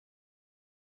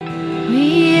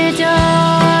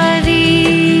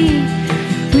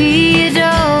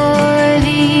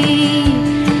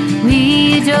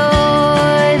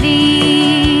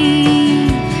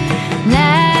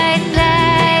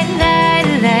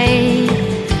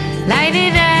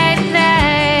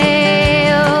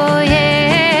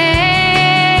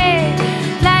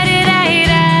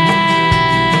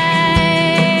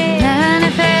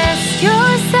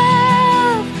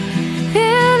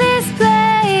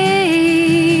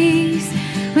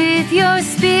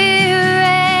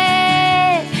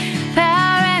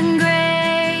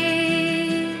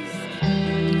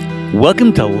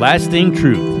Welcome to Lasting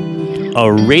Truth,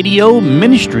 a radio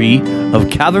ministry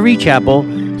of Calvary Chapel,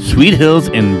 Sweet Hills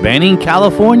in Banning,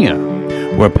 California,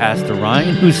 where Pastor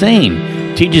Ryan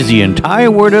Hussein teaches the entire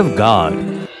Word of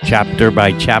God, chapter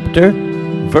by chapter,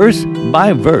 verse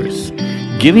by verse,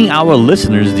 giving our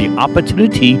listeners the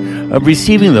opportunity of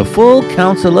receiving the full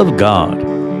counsel of God.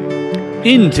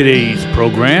 In today's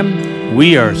program,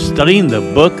 we are studying the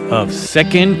book of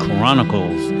 2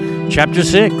 Chronicles, chapter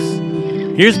 6.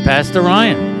 Here's Pastor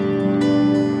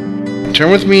Ryan.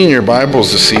 Turn with me in your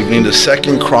Bibles this evening to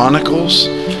 2 Chronicles,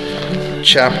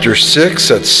 chapter 6.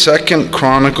 That's 2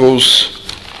 Chronicles,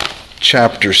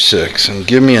 chapter 6. And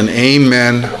give me an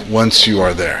amen once you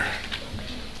are there.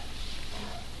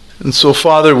 And so,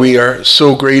 Father, we are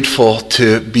so grateful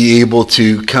to be able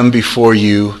to come before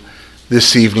you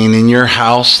this evening in your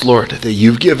house, Lord, that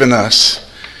you've given us.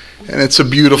 And it's a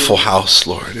beautiful house,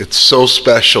 Lord. It's so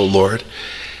special, Lord.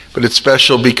 But it's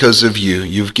special because of you.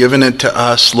 You've given it to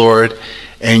us, Lord,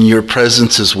 and your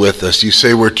presence is with us. You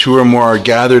say where two or more are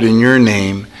gathered in your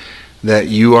name, that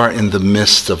you are in the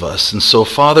midst of us. And so,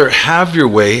 Father, have your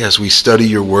way as we study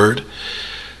your word.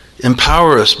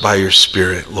 Empower us by your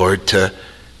Spirit, Lord, to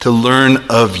learn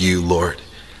of you, Lord.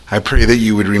 I pray that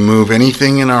you would remove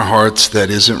anything in our hearts that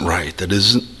isn't right, that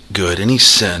isn't good, any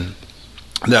sin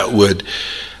that would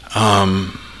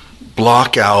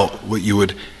block out what you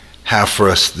would have for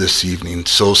us this evening.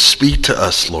 So speak to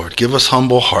us, Lord. Give us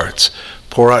humble hearts.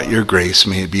 Pour out your grace.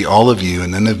 May it be all of you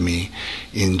and none of me.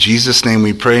 In Jesus' name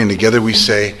we pray, and together we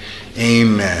say,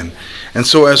 amen. And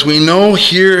so as we know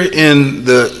here in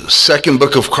the second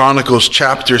book of Chronicles,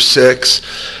 chapter 6,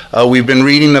 we've been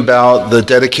reading about the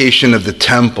dedication of the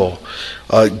temple.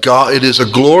 It is a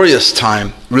glorious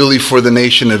time, really, for the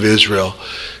nation of Israel.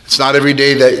 It's not every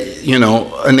day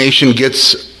that, a nation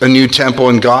gets a new temple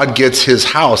and God gets his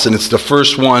house, and it's the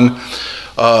first one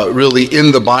really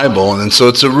in the Bible. And so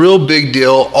it's a real big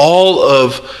deal. All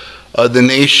of the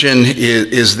nation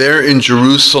is there in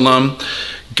Jerusalem.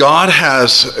 God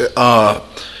has,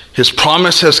 his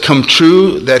promise has come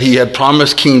true that he had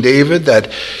promised King David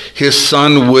that his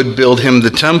son would build him the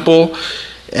temple.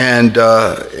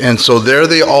 And so there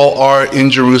they all are in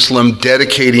Jerusalem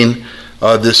dedicating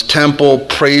this temple,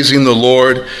 praising the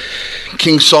Lord.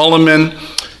 King Solomon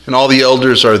and all the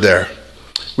elders are there.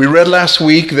 We read last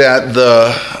week that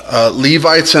the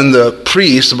Levites and the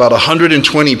priests, about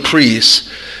 120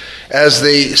 priests, as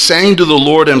they sang to the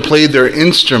Lord and played their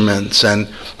instruments, and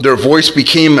their voice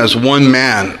became as one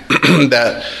man,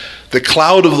 that the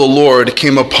cloud of the Lord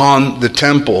came upon the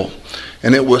temple.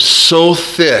 And it was so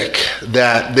thick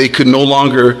that they could no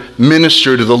longer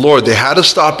minister to the Lord. They had to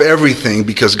stop everything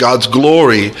because God's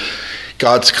glory,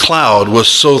 God's cloud was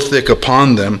so thick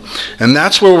upon them. And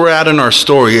that's where we're at in our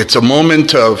story. It's a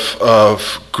moment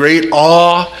of great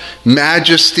awe,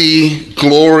 majesty,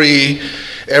 glory.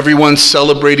 Everyone's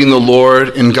celebrating the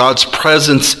Lord, and God's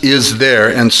presence is there,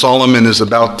 and Solomon is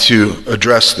about to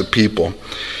address the people.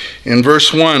 In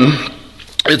verse 1,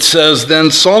 it says, "Then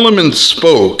Solomon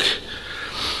spoke,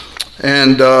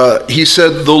 and he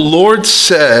said, 'The Lord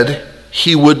said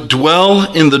he would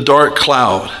dwell in the dark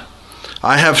cloud.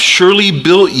 I have surely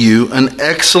built you an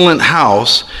excellent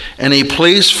house and a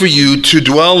place for you to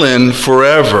dwell in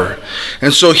forever.'"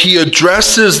 And so he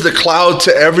addresses the cloud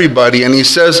to everybody, and he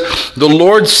says, the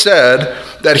Lord said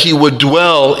that he would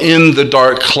dwell in the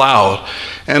dark cloud.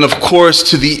 And of course,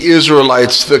 to the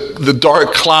Israelites, the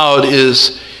dark cloud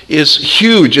is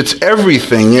huge. It's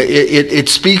everything. It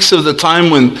speaks of the time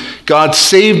when God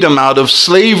saved them out of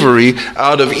slavery,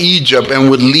 out of Egypt, and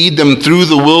would lead them through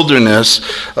the wilderness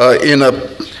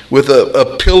with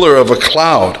a pillar of a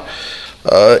cloud.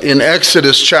 In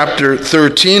Exodus chapter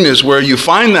 13 is where you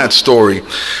find that story.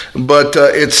 But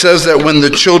it says that when the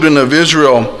children of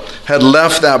Israel had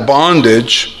left that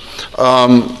bondage,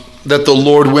 that the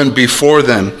Lord went before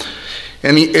them.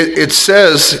 And it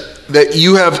says that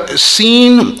you have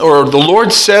seen, or the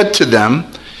Lord said to them,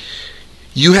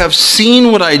 "You have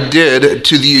seen what I did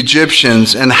to the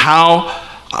Egyptians and how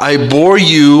I bore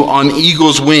you on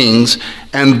eagle's wings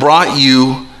and brought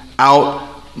you out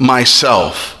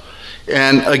myself."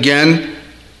 And again,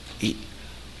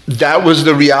 that was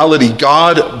the reality.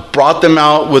 God brought them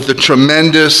out with a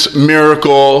tremendous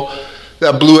miracle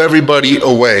that blew everybody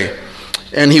away.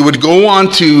 And he would go on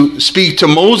to speak to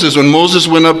Moses when Moses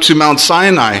went up to Mount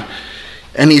Sinai.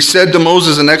 And he said to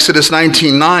Moses in Exodus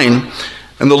 19:9,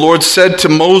 "And the Lord said to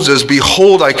Moses,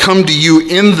 'Behold, I come to you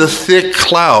in the thick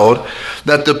cloud,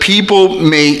 that the people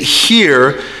may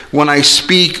hear when I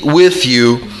speak with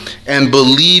you and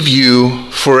believe you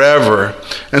forever.'"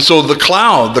 And so the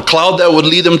cloud that would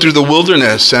lead them through the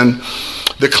wilderness, and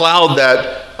the cloud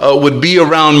that would be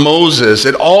around Moses,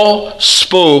 it all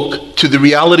spoke to the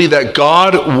reality that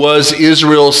God was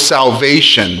Israel's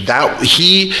salvation, that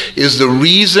he is the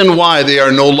reason why they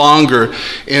are no longer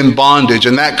in bondage.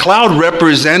 And that cloud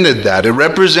represented that. It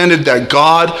represented that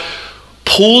God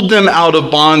pulled them out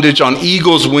of bondage on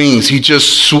eagle's wings. He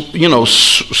just,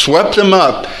 swept them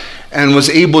up and was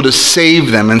able to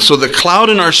save them. And so the cloud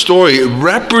in our story, it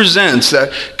represents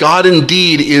that God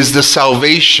indeed is the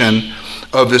salvation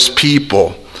of his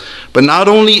people. But not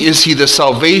only is he the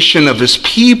salvation of his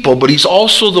people, but he's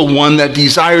also the one that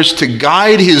desires to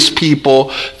guide his people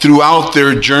throughout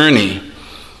their journey.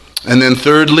 And then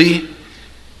thirdly,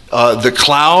 the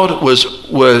cloud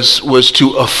was to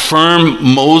affirm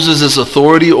Moses'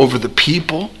 authority over the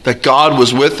people, that God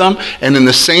was with them. And in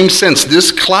the same sense,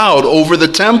 this cloud over the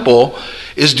temple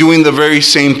is doing the very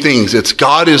same things. It's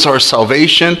God is our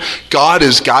salvation, God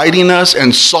is guiding us,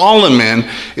 and Solomon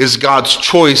is God's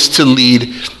choice to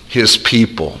lead his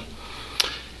people.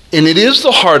 And it is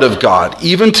the heart of God.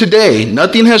 Even today,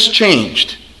 nothing has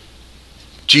changed.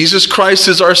 Jesus Christ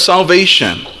is our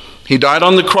salvation. He died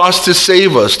on the cross to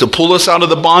save us, to pull us out of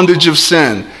the bondage of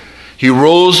sin. He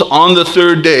rose on the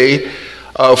third day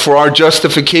for our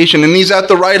justification, and he's at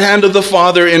the right hand of the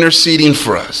Father interceding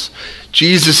for us.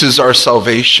 Jesus is our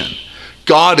salvation.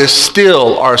 God is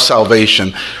still our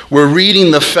salvation. We're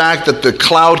reading the fact that the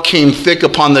cloud came thick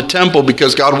upon the temple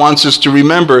because God wants us to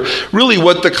remember really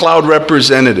what the cloud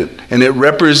represented. And it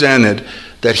represented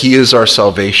that he is our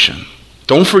salvation.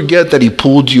 Don't forget that he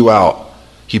pulled you out.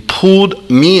 He pulled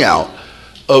me out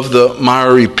of the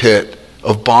miry pit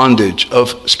of bondage,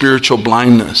 of spiritual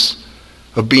blindness,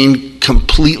 of being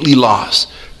completely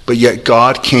lost. But yet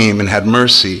God came and had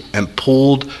mercy and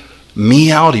pulled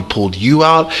me out. He pulled you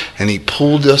out, and he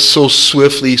pulled us so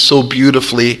swiftly, so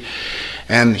beautifully,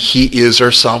 and he is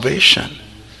our salvation.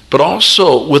 But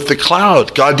also with the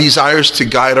cloud, God desires to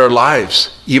guide our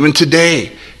lives. Even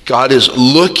today, God is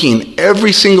looking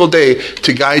every single day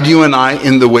to guide you and I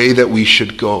in the way that we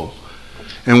should go.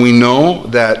 And we know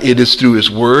that it is through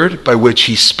his word by which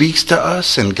he speaks to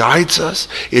us and guides us.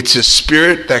 It's his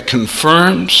spirit that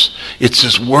confirms. It's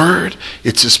his word.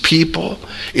 It's his people.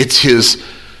 It's his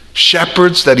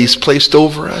shepherds that he's placed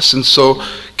over us. And so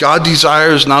God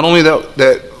desires not only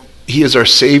that he is our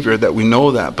Savior, that we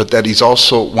know that, but that he's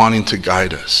also wanting to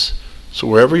guide us. So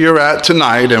wherever you're at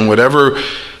tonight, and whatever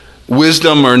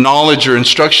wisdom or knowledge or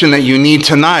instruction that you need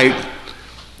tonight,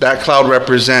 that cloud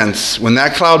represents. When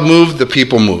that cloud moved, the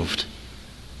people moved.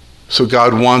 So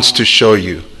God wants to show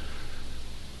you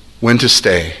when to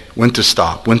stay, when to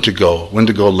stop, when to go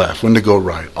left, when to go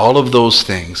right. All of those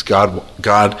things,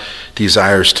 God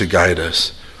desires to guide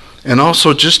us. And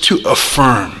also just to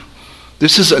affirm.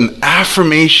 This is an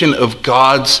affirmation of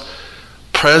God's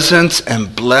presence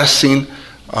and blessing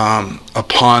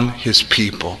upon his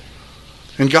people.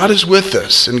 And God is with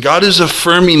us. And God is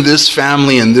affirming this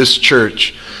family and this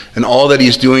church and all that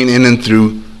he's doing in and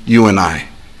through you and I.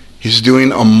 He's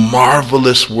doing a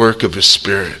marvelous work of his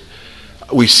Spirit.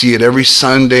 We see it every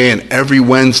Sunday and every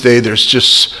Wednesday. There's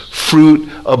just fruit,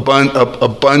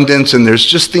 abundance, and there's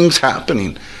just things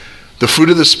happening. The fruit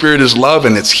of the Spirit is love,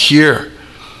 and it's here.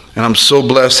 And I'm so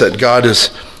blessed that God is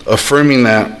affirming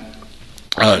that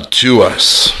to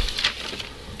us.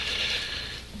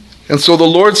 And so the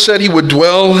Lord said he would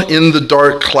dwell in the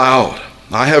dark cloud.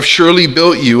 I have surely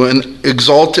built you an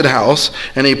exalted house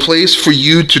and a place for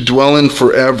you to dwell in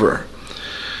forever.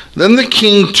 Then the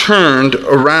king turned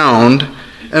around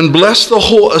and blessed the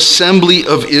whole assembly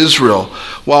of Israel,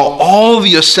 while all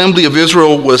the assembly of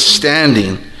Israel was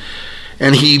standing.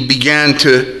 And he began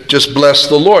to just bless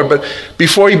the Lord. But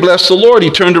before he blessed the Lord, he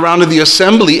turned around to the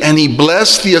assembly and he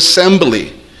blessed the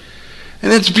assembly.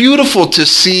 And it's beautiful to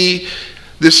see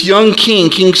this young king,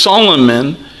 King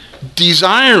Solomon,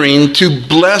 desiring to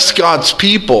bless God's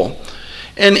people.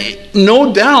 And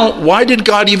no doubt, why did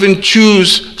God even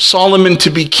choose Solomon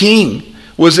to be king?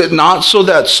 Was it not so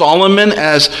that Solomon,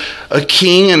 as a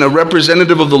king and a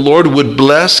representative of the Lord, would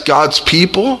bless God's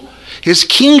people? His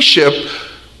kingship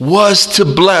was to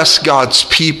bless God's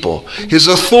people. His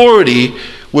authority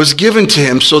was given to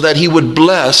him so that he would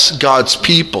bless God's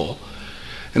people.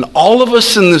 And all of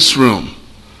us in this room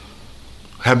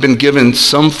have been given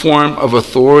some form of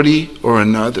authority or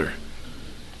another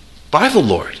by the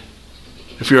Lord.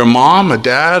 If you're a mom, a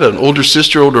dad, an older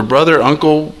sister, older brother,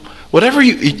 uncle, whatever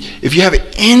if you have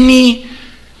any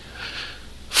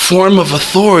form of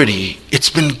authority, it's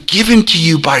been given to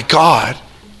you by God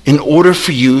in order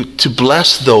for you to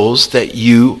bless those that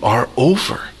you are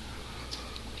over.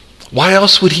 Why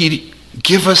else would he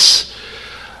give us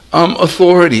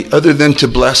authority other than to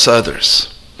bless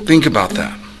others? Think about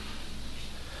that.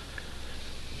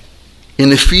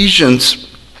 In Ephesians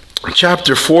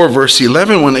chapter 4, verse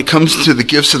 11, when it comes to the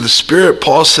gifts of the Spirit,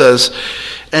 Paul says,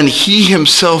 and he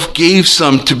himself gave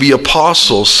some to be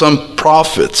apostles, some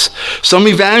prophets, some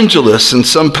evangelists, and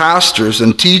some pastors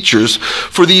and teachers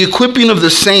for the equipping of the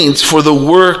saints for the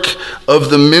work of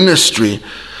the ministry.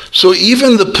 So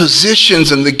even the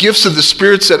positions and the gifts of the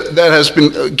Spirit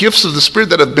gifts of the Spirit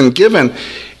that have been given,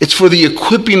 it's for the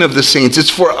equipping of the saints. It's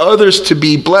for others to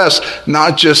be blessed,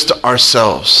 not just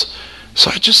ourselves. So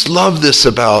I just love this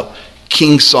about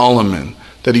King Solomon,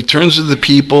 that he turns to the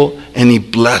people and he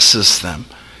blesses them.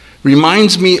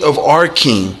 Reminds me of our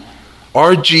King,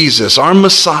 our Jesus, our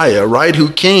Messiah, right?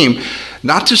 Who came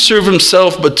not to serve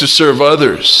himself, but to serve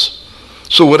others.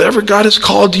 So whatever God has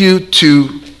called you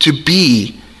to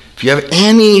be, if you have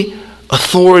any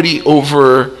authority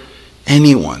over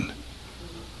anyone,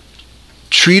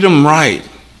 treat them right.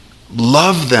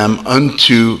 Love them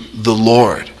unto the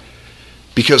Lord.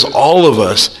 Because all of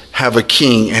us have a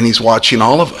king and he's watching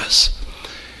all of us.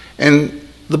 And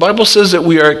the Bible says that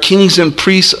we are kings and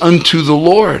priests unto the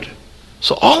Lord.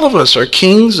 So all of us are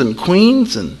kings and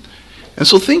queens. And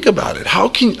so think about it.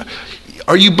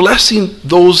 Are you blessing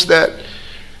those that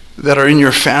are in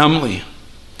your family?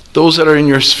 Those that are in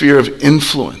your sphere of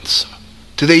influence?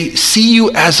 Do they see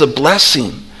you as a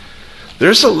blessing?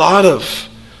 There's a lot of,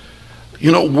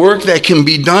 work that can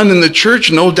be done in the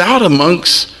church, no doubt,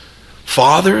 amongst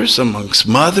fathers, amongst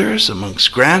mothers,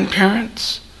 amongst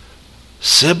grandparents,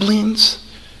 siblings,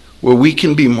 where we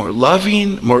can be more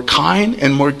loving, more kind,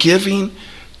 and more giving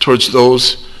towards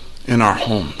those in our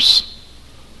homes.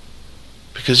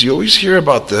 Because you always hear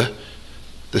about the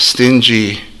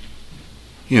stingy,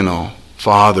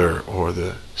 father, or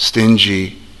the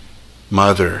stingy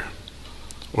mother,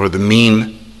 or the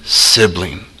mean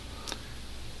sibling.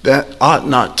 That ought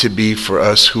not to be for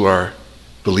us who are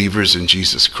believers in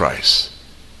Jesus Christ.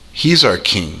 He's our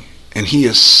King, and he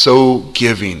is so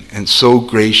giving and so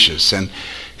gracious, and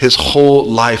his whole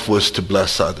life was to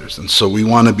bless others. And so we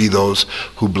want to be those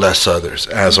who bless others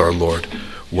as our Lord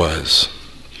was.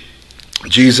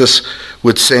 Jesus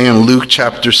would say in Luke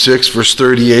chapter 6, verse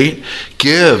 38,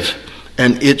 give,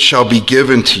 and it shall be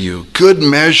given to you. Good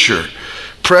measure,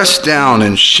 pressed down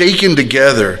and shaken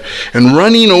together, and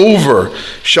running over,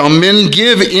 shall men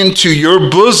give into your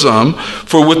bosom.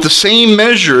 For with the same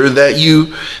measure that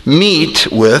you meet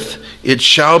with, it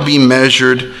shall be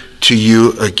measured to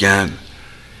you again.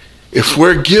 If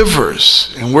we're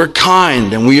givers and we're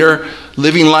kind and we are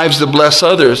living lives to bless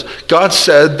others, God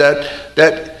said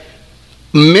that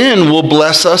men will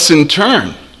bless us in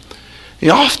turn.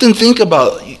 You often think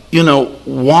about,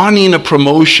 wanting a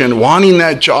promotion, wanting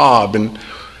that job, and,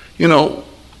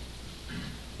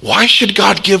 why should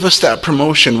God give us that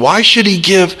promotion? Why should he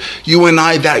give you and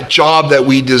I that job that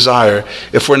we desire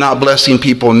if we're not blessing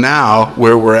people now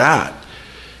where we're at?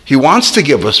 He wants to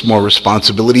give us more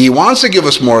responsibility. He wants to give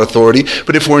us more authority.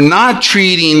 But if we're not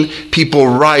treating people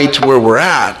right where we're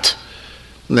at,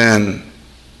 then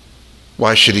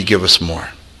why should he give us more?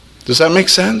 Does that make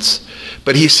sense?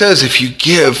 But he says if you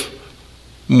give,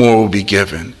 more will be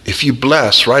given. If you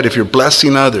bless, right? If you're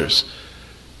blessing others,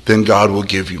 then God will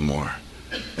give you more.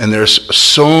 And there's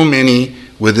so many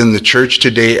within the church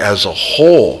today as a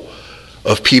whole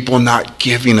of people not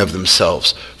giving of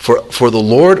themselves for the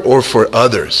Lord or for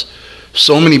others.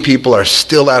 So many people are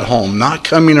still at home, not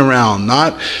coming around,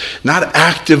 not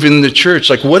active in the church.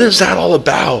 Like, what is that all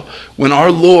about? When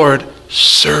our Lord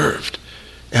served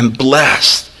and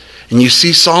blessed. And you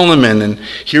see Solomon, and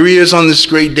here he is on this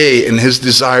great day, and his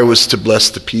desire was to bless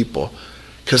the people.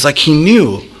 Because he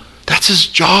knew that's his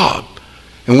job.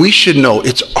 And we should know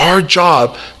it's our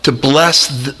job to bless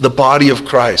the body of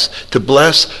Christ, to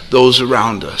bless those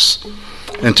around us,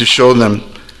 and to show them,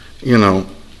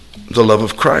 the love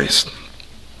of Christ.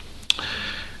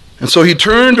 And so he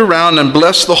turned around and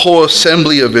blessed the whole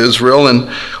assembly of Israel. And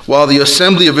while the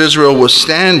assembly of Israel was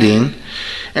standing,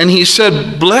 and he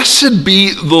said, blessed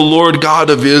be the Lord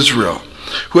God of Israel,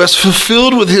 who has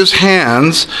fulfilled with his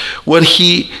hands what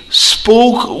he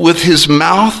spoke with his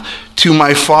mouth to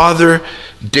my father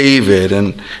David.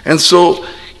 And so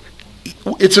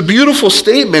it's a beautiful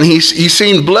statement. He's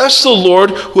saying, bless the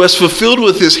Lord who has fulfilled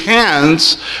with his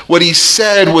hands what he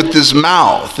said with his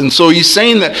mouth. And so he's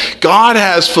saying that God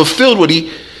has fulfilled what he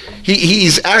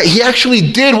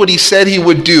actually did what he said he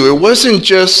would do. It wasn't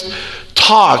just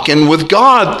talk. And with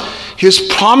God, his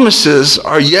promises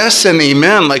are yes and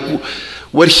amen. Like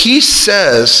what he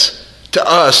says to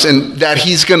us and that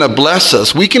he's going to bless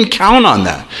us, we can count on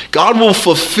that. God will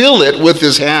fulfill it with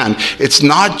his hand. It's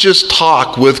not just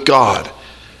talk with God.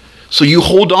 So you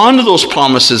hold on to those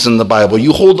promises in the Bible.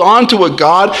 You hold on to what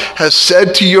God has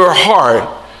said to your heart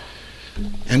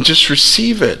and just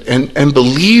receive it and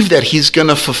believe that he's going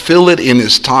to fulfill it in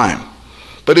his time.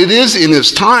 But it is in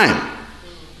his time.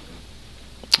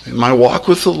 In my walk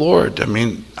with the Lord,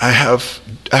 I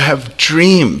have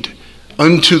dreamed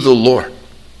unto the Lord.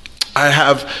 I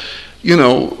have,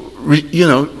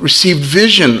 received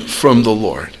vision from the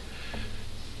Lord.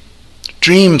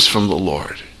 Dreams from the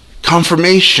Lord.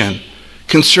 Confirmation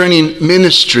concerning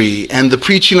ministry and the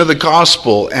preaching of the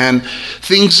gospel and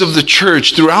things of the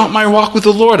church throughout my walk with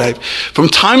the Lord. From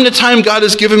time to time, God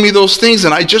has given me those things,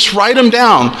 and I just write them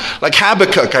down. Like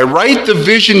Habakkuk, I write the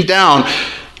vision down.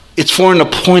 It's for an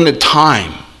appointed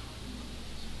time.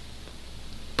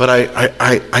 But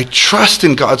I trust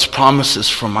in God's promises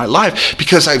for my life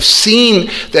because I've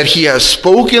seen that he has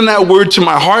spoken that word to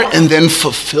my heart and then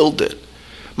fulfilled it.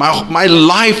 My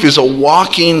life is a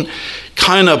walking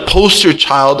kind of poster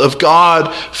child of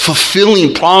God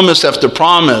fulfilling promise after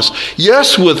promise.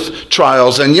 Yes, with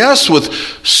trials, and yes, with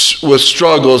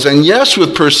struggles, and yes,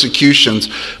 with persecutions.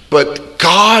 But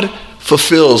God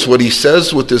fulfills what he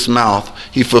says with his mouth.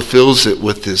 He fulfills it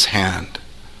with his hand.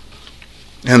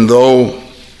 And though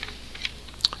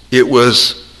it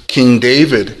was King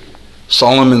David,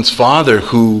 Solomon's father,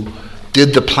 who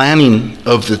did the planning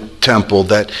of the temple,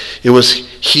 that it was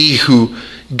he who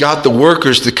got the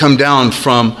workers to come down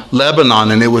from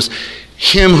Lebanon, and it was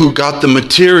him who got the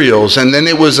materials, and then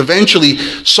it was eventually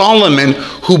Solomon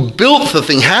who built the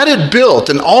thing, had it built,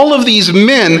 and all of these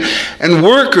men and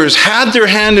workers had their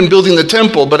hand in building the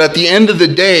temple, but at the end of the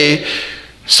day,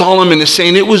 Solomon is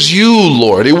saying, it was you,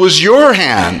 Lord, it was your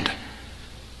hand.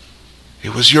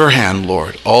 It was your hand,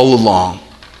 Lord, all along.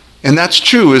 And that's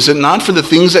true, is it not, for the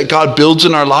things that God builds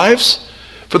in our lives?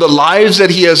 For the lives that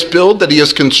he has built, that he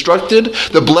has constructed,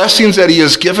 the blessings that he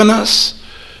has given us?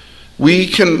 We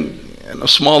can, on a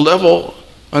small level,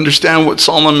 understand what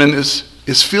Solomon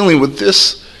is feeling with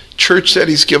this church that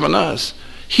he's given us.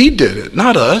 He did it,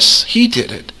 not us. He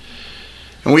did it.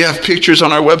 And we have pictures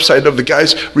on our website of the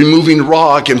guys removing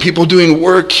rock and people doing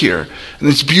work here. And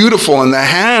it's beautiful, and the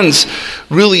hands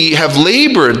really have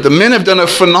labored. The men have done a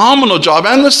phenomenal job,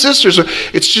 and the sisters.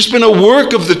 It's just been a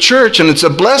work of the church, and it's a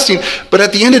blessing. But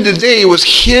at the end of the day, it was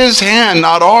his hand,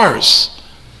 not ours.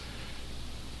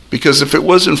 Because if it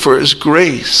wasn't for his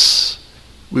grace,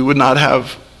 we would not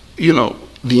have,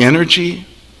 the energy,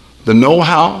 the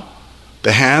know-how,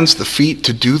 the hands, the feet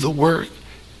to do the work.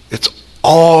 It's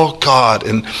all God,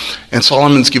 and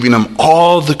Solomon's giving him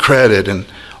all the credit and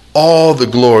all the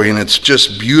glory, and it's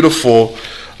just beautiful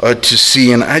to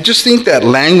see. And I just think that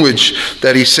language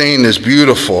that he's saying is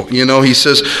beautiful. He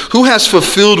says, who has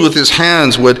fulfilled with his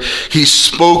hands what he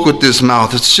spoke with his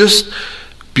mouth? It's just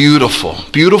beautiful,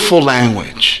 beautiful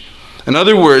language. In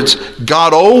other words,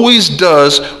 God always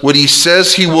does what he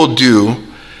says he will do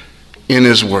in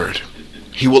his word.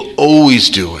 He will always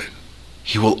do it.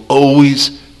 He will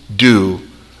always do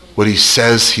what he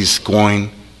says he's going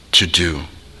to do.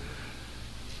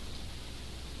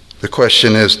 The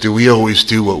question is, do we always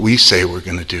do what we say we're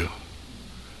going to do?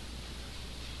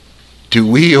 Do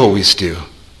we always do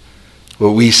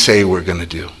what we say we're going to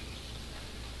do?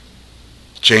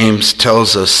 James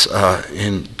tells us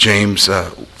in James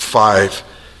 5,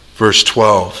 verse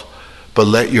 12, but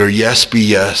let your yes be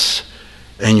yes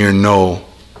and your no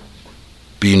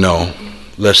be no,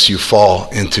 lest you fall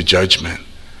into judgment.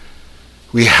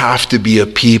 We have to be a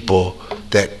people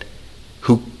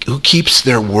who keeps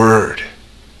their word.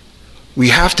 We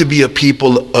have to be a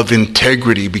people of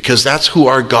integrity because that's who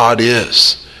our God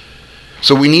is.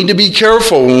 So we need to be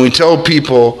careful when we tell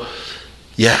people,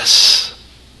 yes,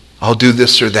 I'll do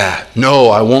this or that. No,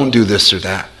 I won't do this or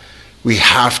that. We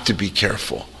have to be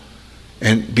careful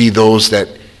and be those that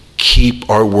keep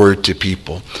our word to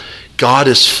people. God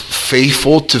is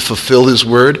faithful to fulfill his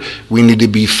word. We need to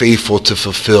be faithful to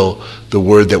fulfill the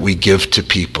word that we give to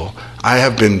people. I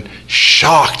have been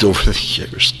shocked over the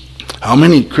years how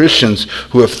many Christians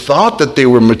who have thought that they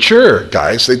were mature,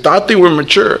 guys, they thought they were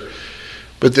mature,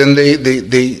 but then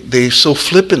they so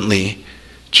flippantly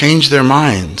change their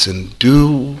minds and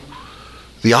do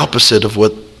the opposite of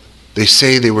what they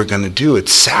say they were going to do.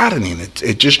 It's saddening.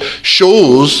 It just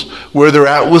shows where they're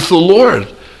at with the Lord.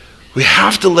 We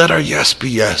have to let our yes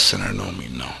be yes and our no be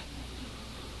no.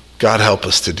 God help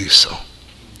us to do so.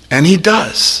 And he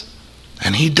does.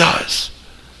 And he does.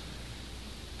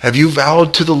 Have you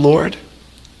vowed to the Lord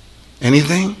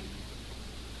anything?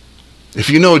 If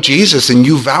you know Jesus and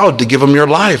you vowed to give him your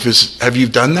life, have you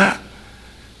done that?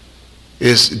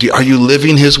 Are you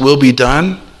living his will be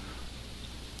done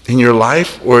in your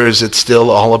life, or is it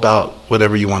still all about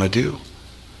whatever you want to do?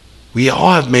 We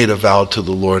all have made a vow to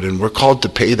the Lord, and we're called to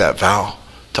pay that vow,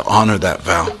 to honor that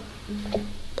vow.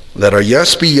 Let our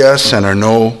yes be yes and our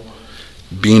no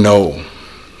be no.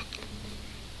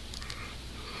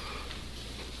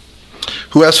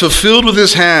 Who has fulfilled with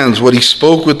his hands what he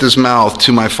spoke with his mouth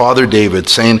to my father David,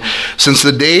 saying, since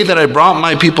the day that I brought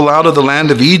my people out of the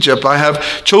land of Egypt, I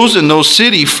have chosen no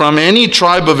city from any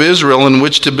tribe of Israel in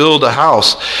which to build a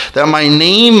house, that my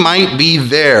name might be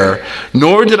there.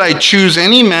 Nor did I choose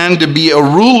any man to be a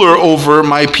ruler over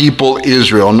my people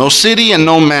Israel. No city and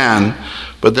no man.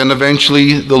 But then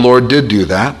eventually the Lord did do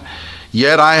that.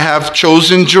 Yet I have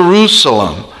chosen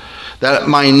Jerusalem, that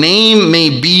my name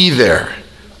may be there.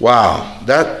 Wow,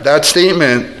 that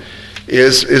statement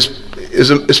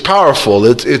is powerful.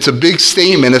 It's a big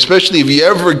statement, especially if you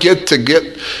ever get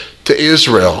to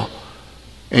Israel,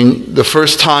 and the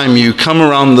first time you come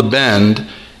around the bend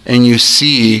and you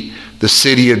see the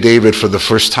city of David for the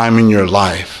first time in your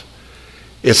life.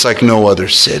 It's like no other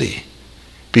city,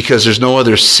 because there's no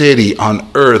other city on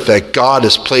earth that God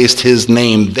has placed his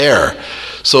name there.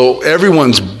 So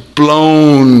everyone's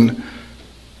blown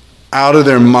out of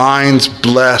their minds,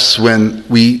 blessed when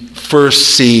we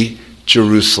first see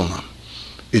Jerusalem.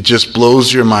 It just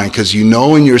blows your mind, because you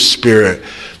know in your spirit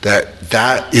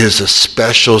that is a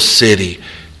special city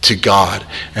to God.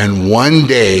 And one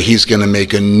day he's going to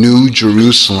make a new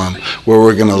Jerusalem where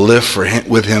we're going to live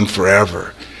with him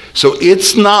forever. So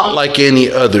it's not like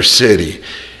any other city.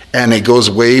 And it goes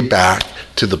way back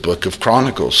to the book of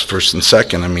Chronicles, 1st and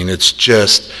 2nd. I mean, it's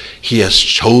just, he has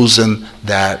chosen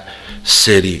that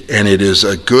city. And it is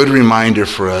a good reminder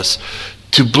for us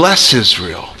to bless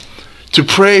Israel, to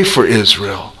pray for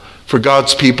Israel, for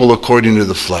God's people according to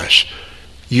the flesh.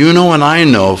 You know, and I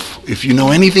know, if you know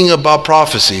anything about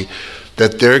prophecy,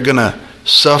 that they're going to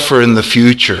suffer in the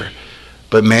future,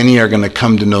 but many are going to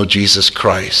come to know Jesus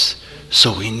Christ.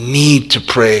 So we need to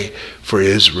pray for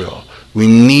Israel. We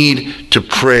need to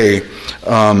pray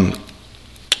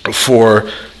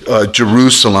for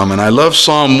Jerusalem. And I love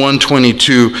Psalm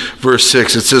 122, verse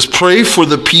 6. It says, pray for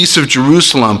the peace of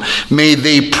Jerusalem. May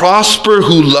they prosper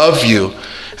who love you.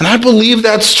 And I believe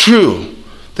that's true.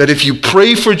 That if you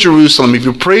pray for Jerusalem, if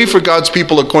you pray for God's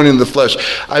people according to the flesh,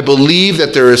 I believe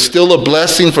that there is still a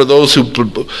blessing for those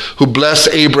who bless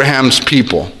Abraham's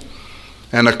people,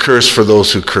 and a curse for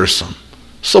those who curse them.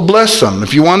 So bless them.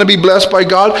 If you want to be blessed by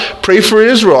God, pray for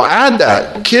Israel. Add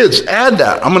that. Kids, add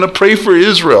that. I'm going to pray for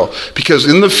Israel, because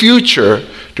in the future,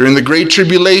 during the Great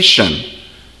Tribulation,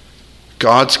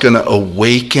 God's going to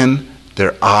awaken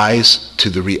their eyes to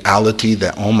the reality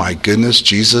that, oh my goodness,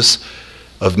 Jesus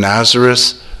of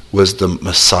Nazareth was the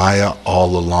Messiah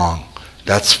all along.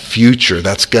 That's future.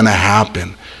 That's going to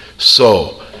happen.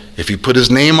 So if he put his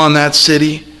name on that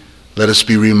city, let us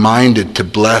be reminded to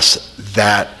bless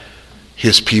that,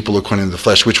 his people according to the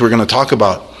flesh, which we're going to talk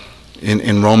about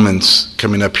in Romans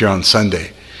coming up here on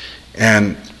Sunday.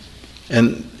 And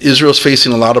Israel's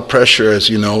facing a lot of pressure, as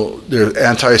you know. Their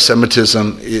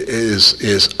anti-Semitism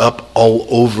is up all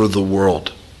over the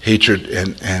world. Hatred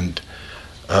and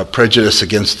prejudice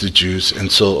against the Jews.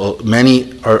 And so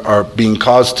many are being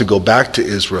caused to go back to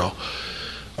Israel.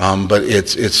 But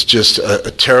it's just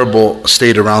a terrible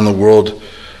state around the world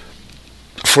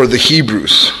for the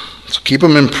Hebrews. So keep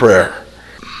them in prayer.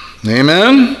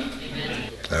 Amen?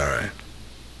 All right.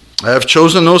 I have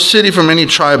chosen no city from any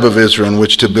tribe of Israel in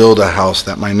which to build a house,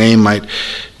 that my name might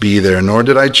be there. Nor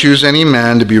did I choose any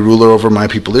man to be ruler over my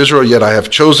people Israel. Yet I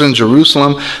have chosen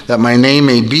Jerusalem, that my name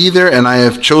may be there. And I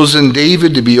have chosen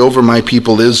David to be over my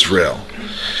people Israel.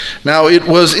 Now it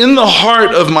was in the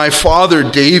heart of my father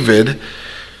David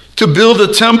to build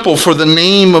a temple for the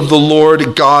name of the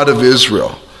Lord God of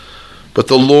Israel. But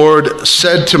the Lord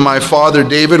said to my father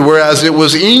David, whereas it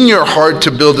was in your heart to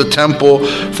build a temple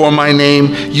for my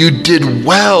name, you did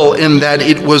well in that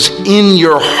it was in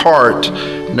your heart.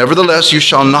 Nevertheless, you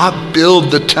shall not build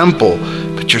the temple,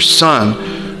 but your son,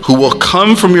 who will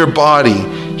come from your body,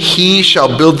 he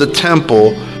shall build the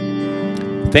temple.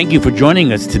 Thank you for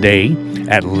joining us today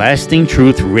at Lasting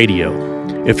Truth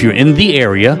Radio. If you're in the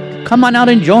area, come on out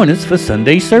and join us for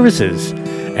Sunday services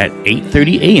at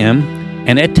 8:30 a.m.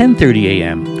 and at 10:30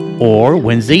 a.m. or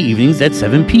Wednesday evenings at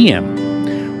 7 p.m.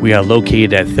 We are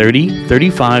located at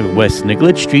 3035 West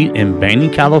Nicollet Street in Banning,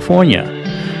 California.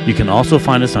 You can also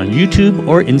find us on YouTube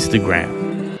or Instagram.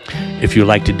 If you'd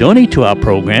like to donate to our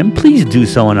program, please do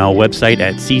so on our website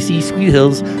at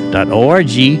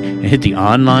ccsweethills.org and hit the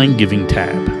online giving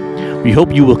tab. We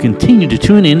hope you will continue to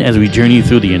tune in as we journey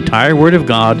through the entire Word of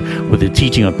God with the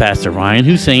teaching of Pastor Ryan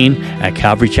Hussein at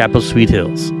Calvary Chapel, Sweet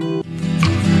Hills.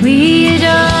 We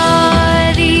adore